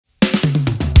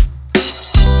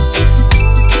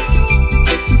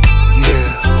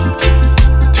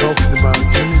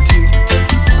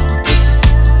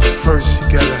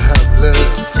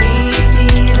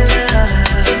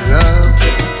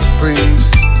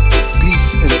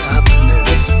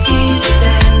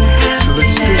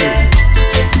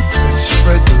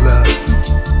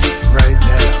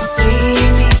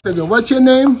What's your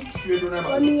name?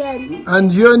 Onion.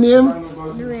 And your name?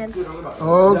 Luis.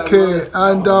 Okay.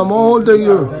 And how old are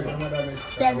you?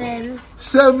 7.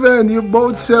 7. You're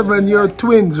both 7. You're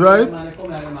twins, right?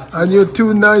 And you're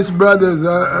 2 nice brothers.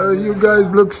 You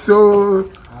guys look so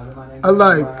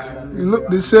alike. You look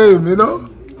the same, you know?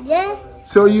 Yeah.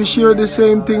 So you share the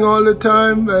same thing all the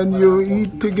time and you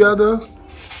eat together?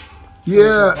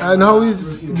 Yeah. And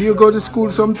do you go to school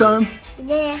sometime?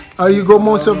 Yeah. You go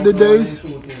most of the days?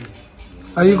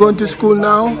 Are you going to school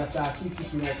now?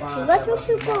 Go to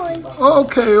school.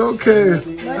 Okay.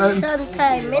 But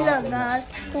sometime I not go to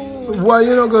school. Why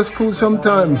you not go to school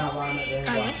sometime?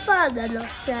 My father not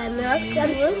time.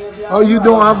 Oh, you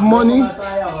don't have money?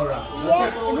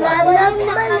 Yeah. Not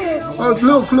money. Oh,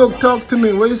 look, talk to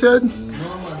me. What you said?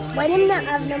 When him not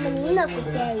have no money, he not could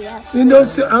tell you. You don't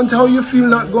say, and how you feel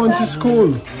not going to school?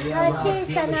 No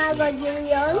teacher and I go give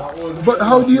you. But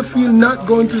how do you feel not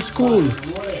going to school?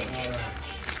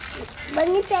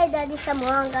 When you say that it's a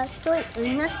manga school,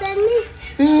 you not send me.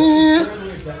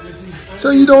 So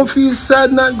you don't feel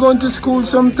sad not going to school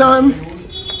sometime?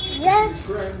 Yeah.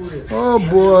 Oh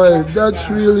boy, that's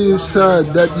really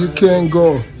sad that you can't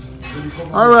go.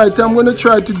 Alright, I'm going to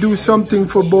try to do something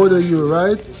for both of you,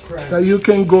 right? That you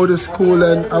can go to school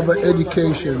and have an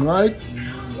education, right?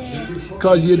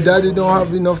 Because your daddy don't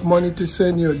have enough money to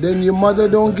send you. Then your mother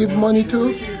don't give money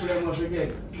too?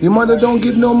 Your mother don't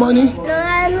give no money? No,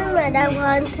 my mother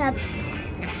want to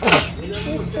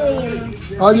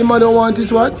swim. All your mother want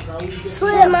is what?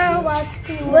 Swim and go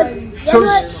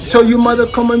school. So your mother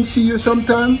come and see you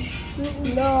sometime?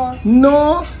 No.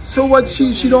 No? So what,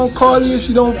 she don't call you,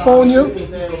 she don't phone you?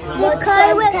 She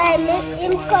call when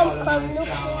him come look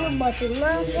for you, but him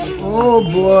not come. Oh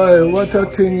boy, what a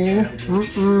thing, eh?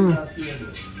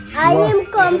 I him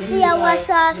come for you watch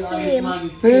her swim.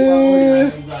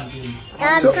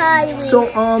 So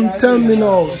tell me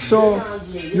now, so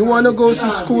you want to go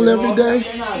to school every day?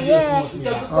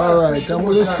 Yeah. Alright, I'm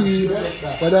going to see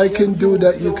what I can do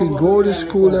that you can go to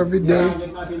school every day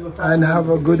and have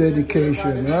a good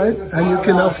education, right? And you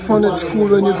can have fun at school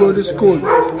when you go to school.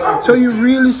 So you're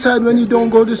really sad when you don't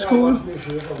go to school?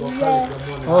 Yeah.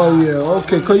 Oh yeah,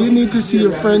 okay, because you need to see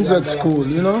your friends at school,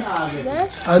 you know? Yeah.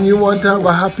 And you want to have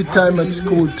a happy time at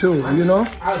school too, you know?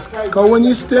 Because when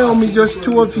you stay home, it's just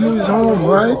 2 of you is home,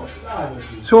 right?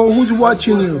 So who's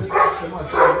watching you?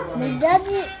 My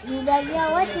daddy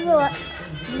watching me.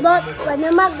 But when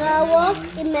I'm go work,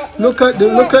 he make me Look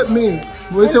at me.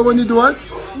 What you say when you do what?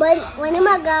 But when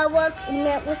I'm go work, he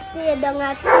make me stay down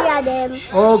at 3 of them.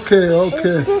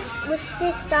 Okay. We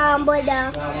still stand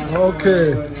brother.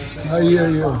 Okay, I hear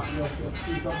you.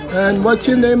 And what's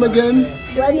your name again?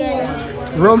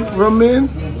 Ramin?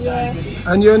 Yeah.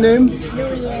 And your name?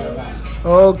 Luis.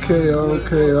 Okay,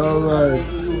 alright.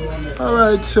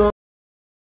 Alright, so